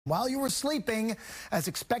While you were sleeping, as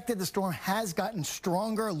expected, the storm has gotten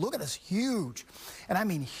stronger. Look at this huge, and I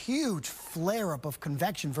mean huge, flare-up of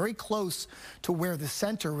convection very close to where the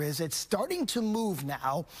center is. It's starting to move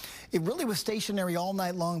now. It really was stationary all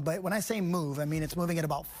night long, but when I say move, I mean it's moving at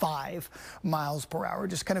about 5 miles per hour,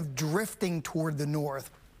 just kind of drifting toward the north.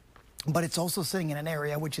 But it's also sitting in an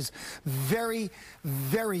area which is very,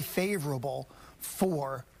 very favorable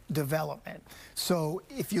for development. So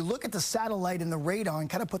if you look at the satellite and the radar and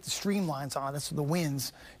kind of put the streamlines on, that's the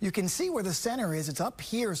winds, you can see where the center is. It's up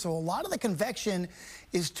here, so a lot of the convection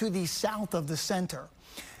is to the south of the center.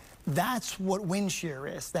 That's what wind shear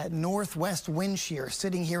is, that northwest wind shear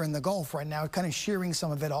sitting here in the Gulf right now, kind of shearing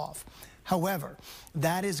some of it off. However,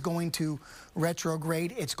 that is going to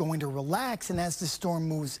retrograde, it's going to relax, and as the storm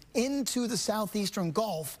moves into the southeastern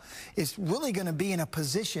Gulf, it's really going to be in a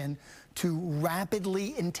position to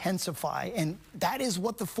rapidly intensify. And that is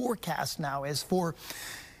what the forecast now is, for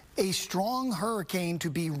a strong hurricane to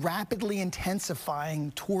be rapidly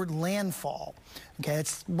intensifying toward landfall. Okay,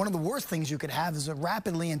 it's one of the worst things you could have is a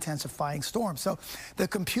rapidly intensifying storm. So the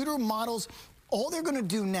computer models, all they're going to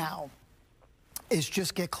do now is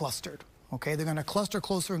just get clustered. Okay, they're going to cluster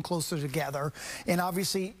closer and closer together, and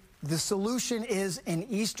obviously the solution is an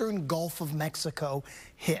eastern Gulf of Mexico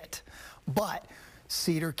hit. But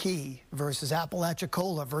Cedar Key versus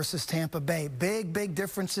Apalachicola versus Tampa Bay, big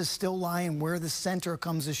differences still lie in where the center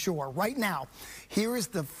comes ashore. Right now, here is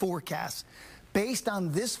the forecast. Based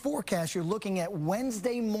on this forecast, you're looking at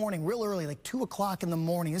Wednesday morning, real early, like 2 o'clock in the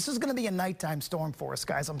morning. This is going to be a nighttime storm for us,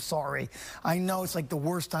 guys. I'm sorry. I know it's like the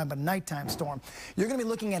worst time, but nighttime storm. You're going to be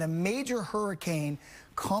looking at a major hurricane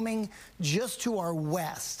coming just to our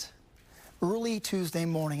west early Tuesday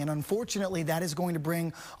morning, and unfortunately, that is going to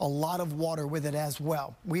bring a lot of water with it as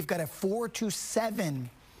well. We've got a 4 to 7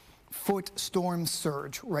 foot storm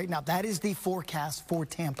surge right now. That is the forecast for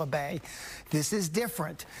Tampa Bay. This is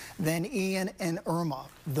different than Ian and Irma.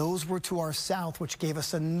 Those were to our south, which gave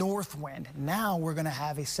us a north wind. Now we're going to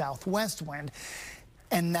have a southwest wind,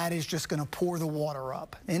 and that is just going to pour the water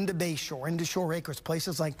up into Bayshore, into Shore Acres,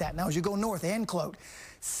 places like that. Now, as you go north, Anclote,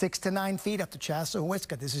 6 to 9 feet up to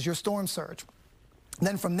Chassahowiska. This is your storm surge.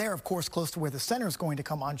 Then from there, of course, close to where the center is going to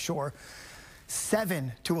come on shore,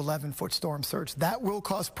 7 to 11 foot storm surge. That will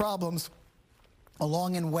cause problems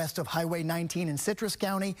along and west of Highway 19 in Citrus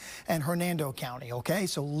County and Hernando County, okay?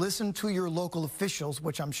 So listen to your local officials,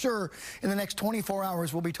 which I'm sure in the next 24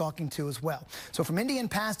 hours we'll be talking to as well. So from Indian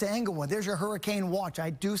Pass to Englewood, there's your hurricane watch.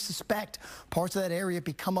 I do suspect parts of that area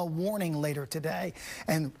become a warning later today.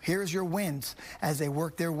 And here's your winds as they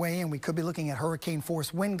work their way in. We could be looking at hurricane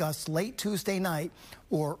force wind gusts late Tuesday night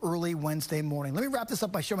or early Wednesday morning. Let me wrap this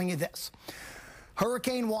up by showing you this.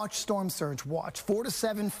 Hurricane watch, storm surge watch. 4 to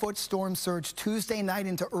 7 foot storm surge Tuesday night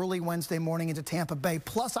into early Wednesday morning into Tampa Bay,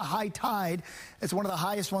 plus a high tide. It's one of the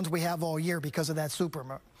highest ones we have all year because of that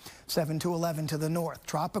supermoon. 7 to 11 to the north.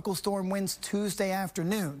 Tropical storm winds Tuesday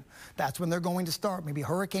afternoon. That's when they're going to start. Maybe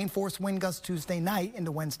hurricane force wind gusts Tuesday night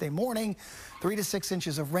into Wednesday morning. 3 to 6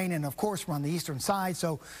 inches of rain, and of course we're on the eastern side,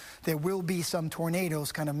 so there will be some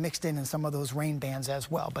tornadoes kind of mixed in some of those rain bands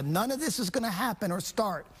as well. But none of this is going to happen or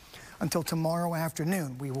start until tomorrow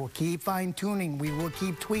afternoon. We will keep fine-tuning. We will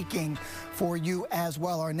keep tweaking for you as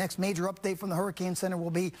well. Our next major update from the Hurricane Center will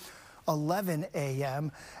be 11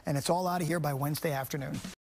 a.m., and it's all out of here by Wednesday afternoon.